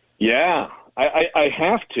 Yeah, I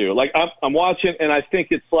have to. Like, I'm watching, and I think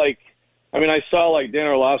it's like, I saw, like, Dan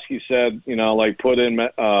Orlovsky said, put in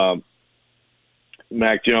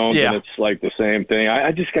Mac Jones, and it's like the same thing.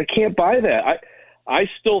 I can't buy that. I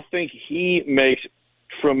still think he makes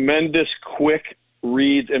tremendous quick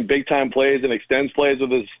reads and big-time plays and extends plays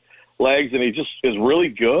with his legs, and he just is really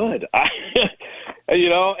good. I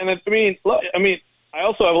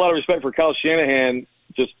also have a lot of respect for Kyle Shanahan,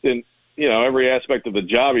 just in every aspect of the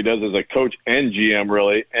job he does as a coach and GM,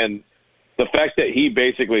 really. And the fact that he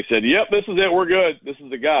basically said, "Yep, this is it, we're good. This is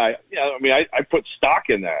the guy." I put stock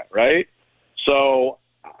in that, right? So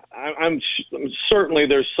I'm certainly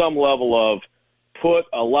there's some level of put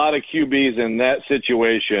a lot of QBs in that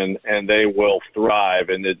situation and they will thrive.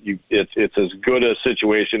 And it's as good a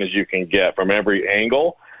situation as you can get from every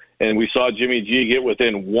angle. And we saw Jimmy G get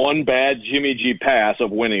within one bad Jimmy G pass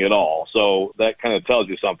of winning it all. So that kind of tells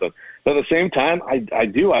you something. But at the same time, I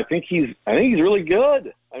think he's really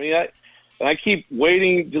good. I keep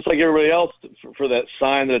waiting, just like everybody else, for that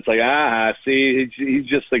sign that it's like, he's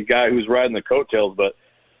just the guy who's riding the coattails. But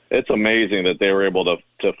it's amazing that they were able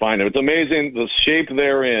to find him. It's amazing the shape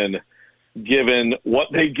they're in, given what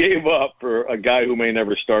they gave up for a guy who may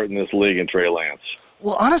never start in this league in Trey Lance.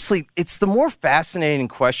 Well, honestly, it's the more fascinating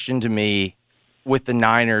question to me with the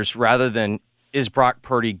Niners rather than is Brock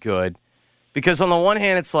Purdy good? Because on the one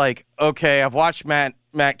hand, it's like, okay, I've watched Matt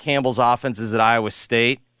Campbell's offenses at Iowa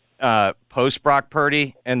State post Brock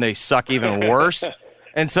Purdy, and they suck even worse.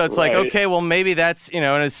 And so it's like, okay, well, maybe that's,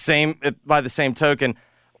 by the same token,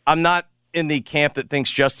 I'm not in the camp that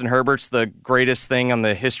thinks Justin Herbert's the greatest thing on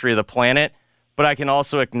the history of the planet, but I can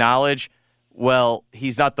also acknowledge, well,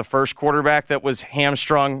 he's not the first quarterback that was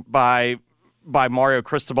hamstrung by Mario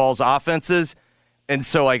Cristobal's offenses. And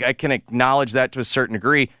so I can acknowledge that to a certain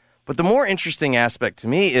degree. But the more interesting aspect to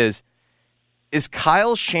me is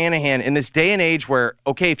Kyle Shanahan in this day and age where,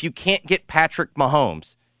 okay, if you can't get Patrick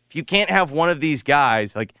Mahomes, if you can't have one of these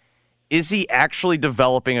guys, like, is he actually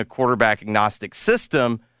developing a quarterback agnostic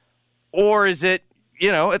system? Or is it,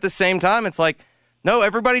 at the same time, it's like, no,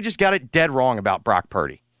 everybody just got it dead wrong about Brock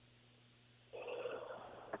Purdy?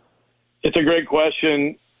 It's a great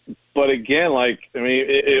question. But again,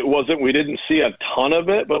 it wasn't, we didn't see a ton of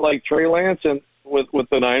it, but like Trey Lance and with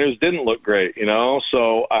the Niners didn't look great,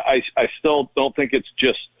 So I still don't think it's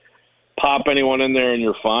just pop anyone in there and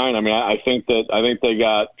you're fine. I mean, I think they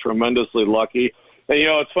got tremendously lucky. And,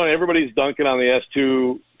 it's funny, everybody's dunking on the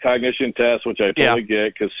S2 cognition test, which I totally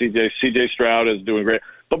get because CJ Stroud is doing great.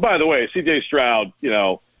 But by the way, CJ Stroud,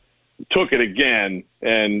 took it again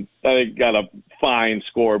and I think got a fine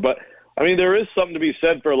score. But I mean, there is something to be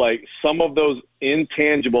said for like some of those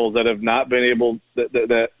intangibles that have not been able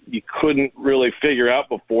that you couldn't really figure out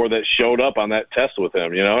before that showed up on that test with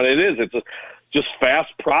him. And it's just fast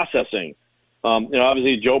processing.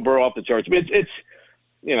 Obviously Joe Burrow off the charts, but it's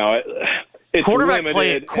quarterback limited,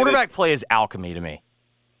 play. Quarterback play is alchemy to me.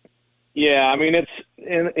 Yeah, I mean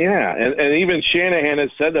and even Shanahan has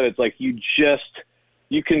said that it's like you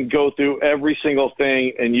can go through every single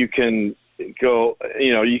thing and you can go,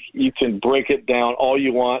 you can break it down all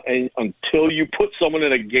you want, and until you put someone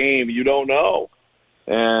in a game, you don't know.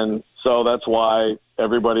 And so that's why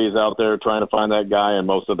everybody's out there trying to find that guy, and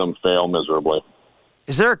most of them fail miserably.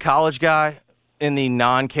 Is there a college guy in the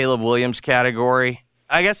non-Caleb Williams category?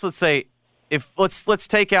 I guess let's say let's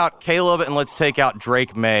take out Caleb and let's take out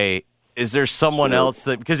Drake May. Is there someone else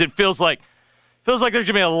that, because it feels like there's going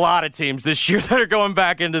to be a lot of teams this year that are going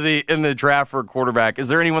back in the draft for a quarterback. Is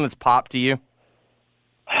there anyone that's popped to you?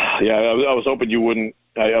 Yeah, I was hoping you wouldn't.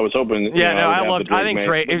 I was hoping. Yeah, I think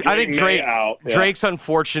Drake. Drake's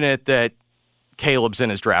unfortunate that Caleb's in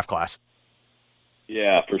his draft class.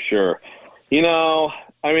 Yeah, for sure.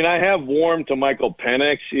 I mean, I have warmed to Michael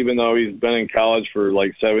Penix, even though he's been in college for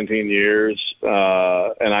like 17 years,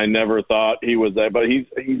 and I never thought he was that. But he's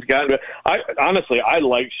gotten. Honestly, I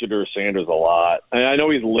like Shadur Sanders a lot. And I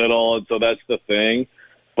know he's little, and so that's the thing.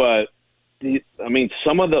 But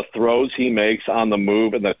some of the throws he makes on the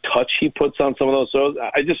move and the touch he puts on some of those throws,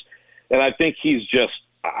 I think he's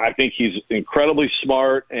incredibly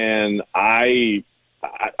smart, and I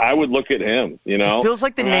would look at him, It feels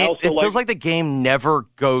like feels like the game never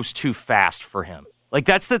goes too fast for him. Like,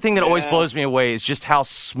 that's the thing that always blows me away is just how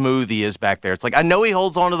smooth he is back there. It's like, I know he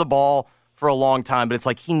holds onto the ball for a long time, but it's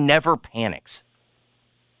like he never panics.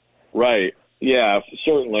 Right. Yeah,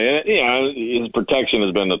 certainly. And, his protection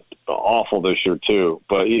has been awful this year, too.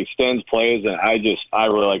 But he extends plays, and I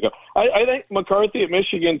really like him. I think McCarthy at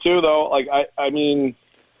Michigan, too, though. Like, I mean,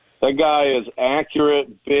 that guy is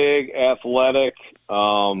accurate, big, athletic.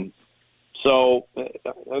 So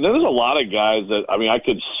there's a lot of guys that, I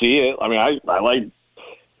could see it. I like,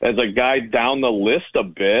 as a guy down the list a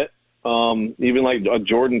bit, even like a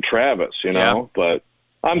Jordan Travis, but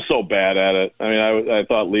I'm so bad at it. I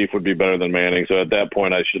thought Leaf would be better than Manning. So at that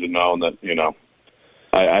point I should have known that,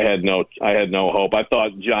 I had no hope. I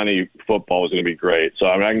thought Johnny Football was going to be great. So,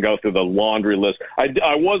 I can go through the laundry list.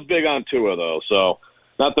 I was big on Tua, though, so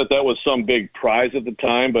not that was some big prize at the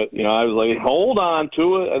time, but, I was like, hold on,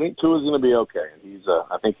 Tua. I think Tua's going to be okay.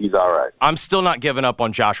 I think he's all right. I'm still not giving up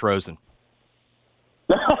on Josh Rosen.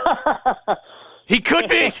 He could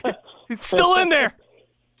be. He's still in there.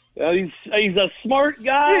 He's a smart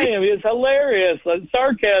guy. It's hilarious.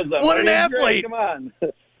 Sarcasm. What an athlete. Come on.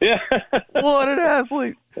 Yeah. What an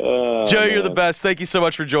athlete. Joe, you're the best. Thank you so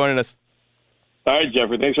much for joining us. All right,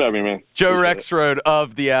 Jeffrey. Thanks for having me, man. Joe Rexrode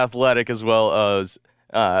of The Athletic, as well as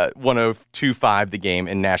 102.5 The Game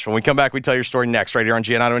in Nashville. When we come back, we tell your story next, right here on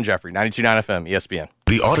Giannato and Jeffrey, 92.9 FM, ESPN.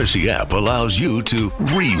 The Odyssey app allows you to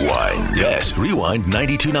rewind. Yes, rewind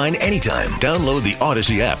 92.9 anytime. Download the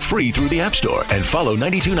Odyssey app free through the App Store and follow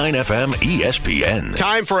 92.9 FM ESPN.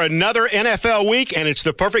 Time for another NFL week, and it's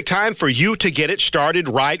the perfect time for you to get it started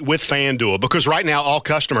right with FanDuel, because right now all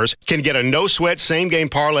customers can get a no-sweat same-game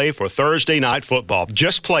parlay for Thursday night football.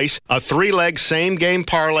 Just place a 3-leg same-game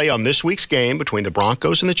parlay on this week's game between the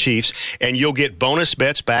Broncos and the Chiefs, and you'll get bonus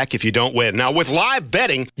bets back if you don't win. Now, with live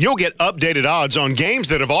betting, you'll get updated odds on game games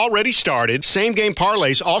that have already started, same-game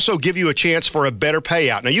parlays also give you a chance for a better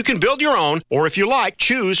payout. Now, you can build your own, or if you like,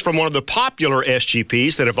 choose from one of the popular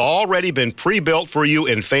SGPs that have already been pre-built for you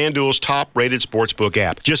in FanDuel's top-rated sportsbook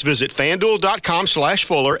app. Just visit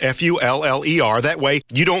FanDuel.com/Fuller, F-U-L-L-E-R. That way,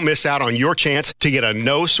 you don't miss out on your chance to get a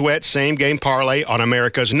no-sweat same-game parlay on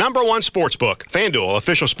America's #1 sportsbook. FanDuel,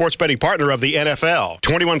 official sports betting partner of the NFL.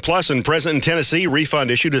 21 plus and present in Tennessee. Refund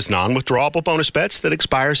issued as non-withdrawable bonus bets that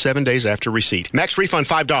expire 7 days after receipt. Max refund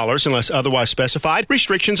 $5 unless otherwise specified.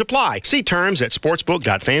 Restrictions apply. See terms at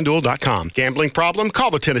sportsbook.fanduel.com. Gambling problem?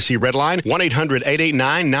 Call the Tennessee Red Line,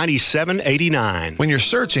 1-800-889-9789. When you're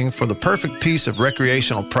searching for the perfect piece of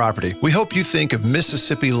recreational property, we hope you think of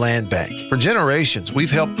Mississippi Land Bank. For generations,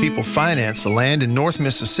 we've helped people finance the land in North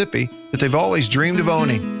Mississippi that they've always dreamed of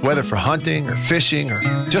owning, whether for hunting or fishing or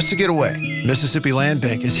just to get away. Mississippi Land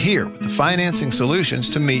Bank is here with the financing solutions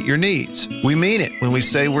to meet your needs. We mean it when we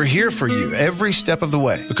say we're here for you every step of the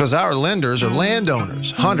way, because our lenders are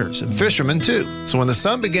landowners, hunters, and fishermen too. So when the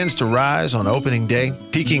sun begins to rise on opening day,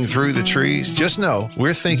 peeking through the trees, just know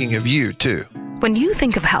we're thinking of you too. When you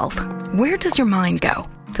think of health, where does your mind go?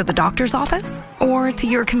 To the doctor's office or to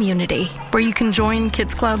your community where you can join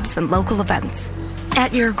kids clubs and local events?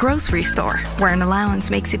 At your grocery store, where an allowance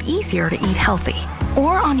makes it easier to eat healthy.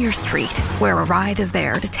 Or on your street, where a ride is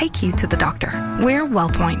there to take you to the doctor. We're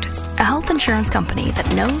WellPoint, a health insurance company that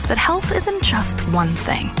knows that health isn't just one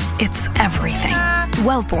thing. It's everything.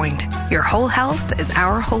 WellPoint, your whole health is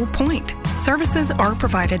our whole point. Services are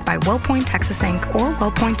provided by WellPoint Texas Inc. or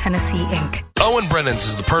WellPoint Tennessee Inc. Owen Brennan's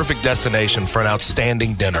is the perfect destination for an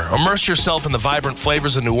outstanding dinner. Immerse yourself in the vibrant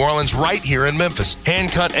flavors of New Orleans right here in Memphis.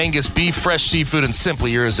 Hand-cut Angus beef, fresh seafood, and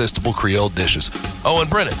simply irresistible Creole dishes. Owen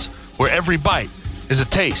Brennan's, where every bite is a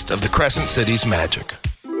taste of the Crescent City's magic.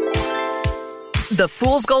 The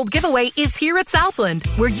Fool's Gold giveaway is here at Southland,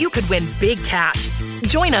 where you could win big cash.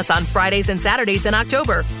 Join us on Fridays and Saturdays in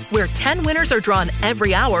October, where 10 winners are drawn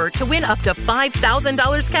every hour to win up to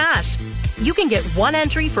 $5,000 cash. You can get one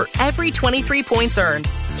entry for every 23 points earned,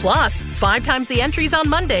 plus 5 times the entries on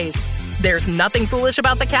Mondays. There's nothing foolish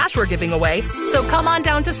about the cash we're giving away, so come on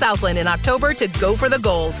down to Southland in October to go for the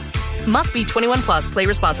gold. Must be 21 plus. Play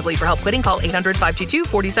responsibly. For help quitting, call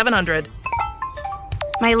 800-522-4700.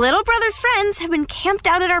 My little brother's friends have been camped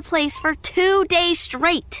out at our place for 2 days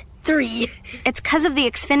straight. 3. It's because of the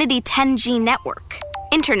Xfinity 10G network.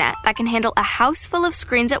 Internet that can handle a house full of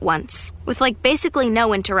screens at once, with basically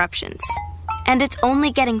no interruptions. And it's only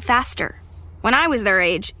getting faster. When I was their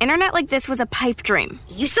age, internet like this was a pipe dream.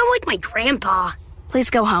 You sound like my grandpa. Please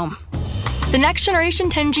go home. The next generation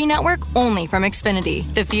 10G network only from Xfinity.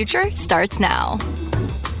 The future starts now.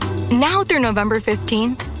 Now through November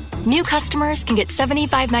 15th, new customers can get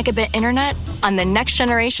 75 megabit internet on the next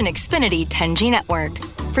generation Xfinity 10G network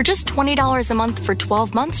for just $20 a month for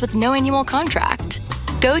 12 months with no annual contract.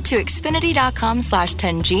 Go to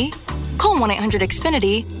Xfinity.com/10G, call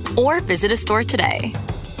 1-800-XFINITY, or visit a store today.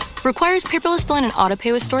 Requires paperless billing and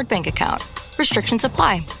auto-pay with stored bank account. Restrictions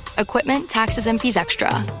apply. Equipment, taxes, and fees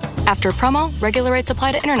extra. After promo, regular rates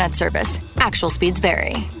apply to internet service. Actual speeds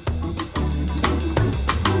vary.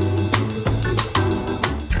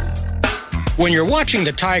 When you're watching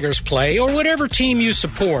the Tigers play or whatever team you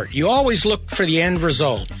support, you always look for the end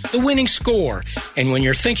result, the winning score. And when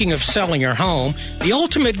you're thinking of selling your home, the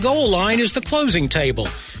ultimate goal line is the closing table.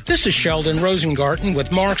 This is Sheldon Rosengarten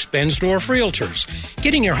with Marks Bensdorf Realtors.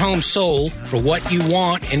 Getting your home sold for what you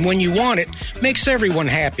want and when you want it makes everyone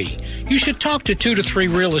happy. You should talk to 2 to 3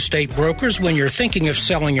 real estate brokers when you're thinking of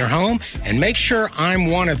selling your home, and make sure I'm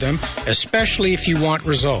one of them, especially if you want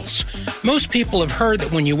results. Most people have heard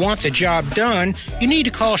that when you want the job done, you need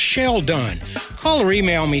to call Sheldon. Call or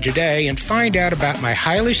email me today and find out about my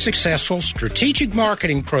highly successful strategic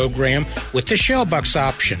marketing program with the Shellbucks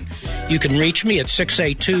option. You can reach me at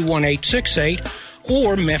 682-1868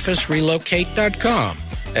 or memphisrelocate.com.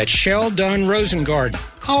 That's Sheldon Rosengarten.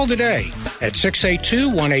 Call today at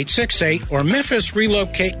 682-1868 or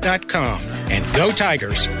memphisrelocate.com. And go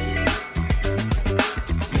Tigers!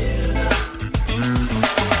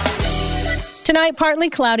 Tonight, partly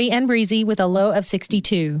cloudy and breezy with a low of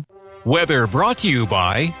 62. Weather brought to you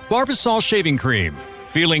by Barbasol Shaving Cream.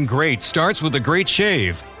 Feeling great starts with a great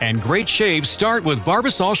shave, and great shaves start with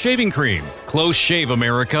Barbasol Shaving Cream. Close shave,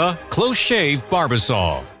 America. Close shave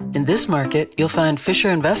Barbasol. In this market, you'll find Fisher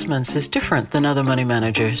Investments is different than other money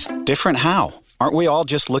managers. Different how? Aren't we all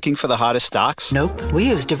just looking for the hottest stocks? Nope. We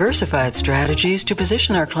use diversified strategies to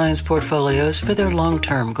position our clients' portfolios for their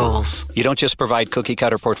long-term goals. You don't just provide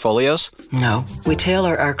cookie-cutter portfolios? No. We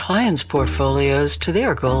tailor our clients' portfolios to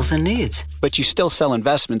their goals and needs. But you still sell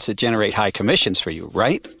investments that generate high commissions for you,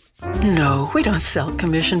 right? No, we don't sell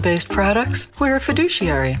commission-based products. We're a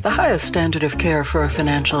fiduciary, the highest standard of care for a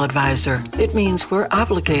financial advisor. It means we're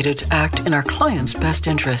obligated to act in our client's best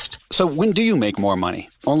interest. So when do you make more money?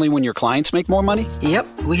 Only when your clients make more money? Yep,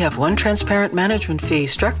 we have one transparent management fee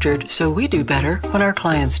structured so we do better when our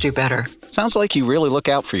clients do better. Sounds like you really look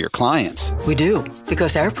out for your clients. We do,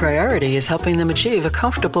 because our priority is helping them achieve a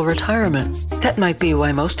comfortable retirement. That might be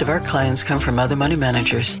why most of our clients come from other money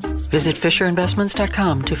managers. Visit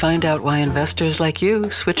FisherInvestments.com to find out why investors like you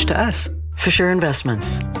switch to us. Fisher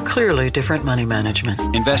Investments. Clearly different money management.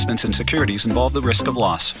 Investments in securities involve the risk of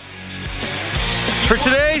loss. For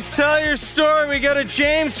today's Tell Your Story, we go to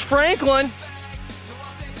James Franklin.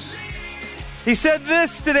 He said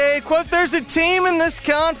this today, quote, "There's a team in this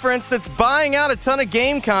conference that's buying out a ton of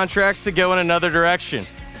game contracts to go in another direction.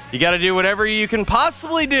 You got to do whatever you can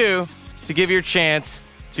possibly do to give your chance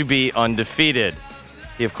to be undefeated."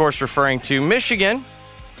 He, of course, referring to Michigan.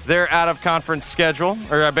 Their out-of-conference schedule,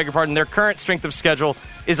 or I beg your pardon, their current strength of schedule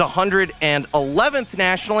is 111th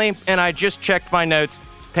nationally, and I just checked my notes.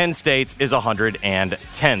 Penn State's is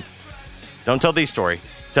 110th. Don't tell the story.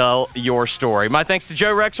 Tell your story. My thanks to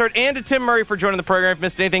Joe Rexard and to Tim Murray for joining the program. If you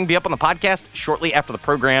missed anything, be up on the podcast shortly after the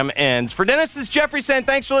program ends. For Dennis, this is Jeffrey saying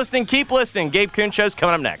thanks for listening. Keep listening. Gabe Kuhn Show's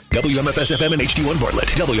coming up next. WMFS-FM and HD1 Bartlett.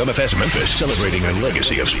 WMFS Memphis, celebrating a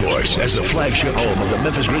legacy of sports as the flagship home of the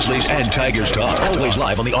Memphis Grizzlies and Tigers Talk. Always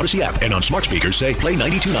live on the Odyssey app and on smart speakers. Say, play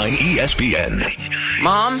 92.9 ESPN.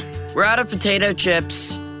 Mom, we're out of potato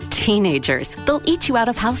chips. Teenagers, they'll eat you out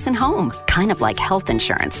of house and home, kind of like health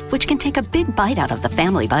insurance, which can take a big bite out of the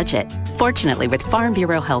family budget. Fortunately, with Farm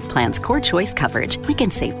Bureau Health Plan's Core Choice coverage, we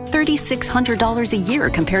can save $3,600 a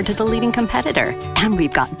year compared to the leading competitor. And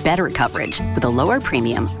we've got better coverage with a lower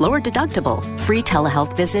premium, lower deductible, free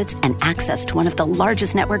telehealth visits, and access to one of the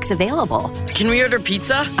largest networks available. Can we order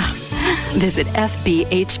pizza? Visit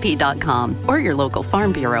FBHP.com or your local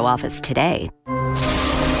Farm Bureau office today.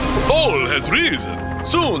 Fall has risen.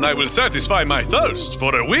 Soon I will satisfy my thirst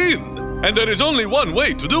for a win. And there is only one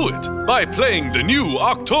way to do it. By playing the new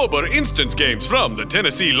October instant games from the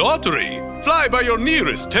Tennessee Lottery. Fly by your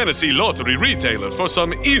nearest Tennessee Lottery retailer for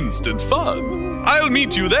some instant fun. I'll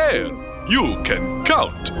meet you there. You can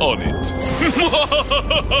count on it.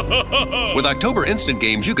 With October instant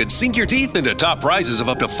games, you could sink your teeth into top prizes of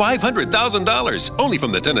up to $500,000. Only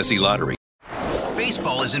from the Tennessee Lottery.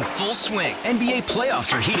 Baseball is in full swing. NBA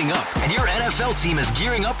playoffs are heating up, and your NFL team is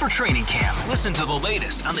gearing up for training camp. Listen to the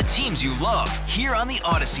latest on the teams you love here on the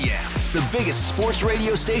Odyssey app. The biggest sports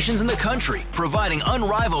radio stations in the country, providing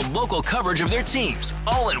unrivaled local coverage of their teams,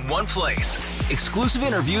 all in one place. Exclusive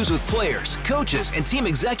interviews with players, coaches, and team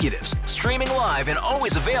executives, streaming live and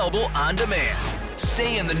always available on demand.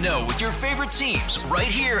 Stay in the know with your favorite teams right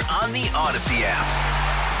here on the Odyssey app.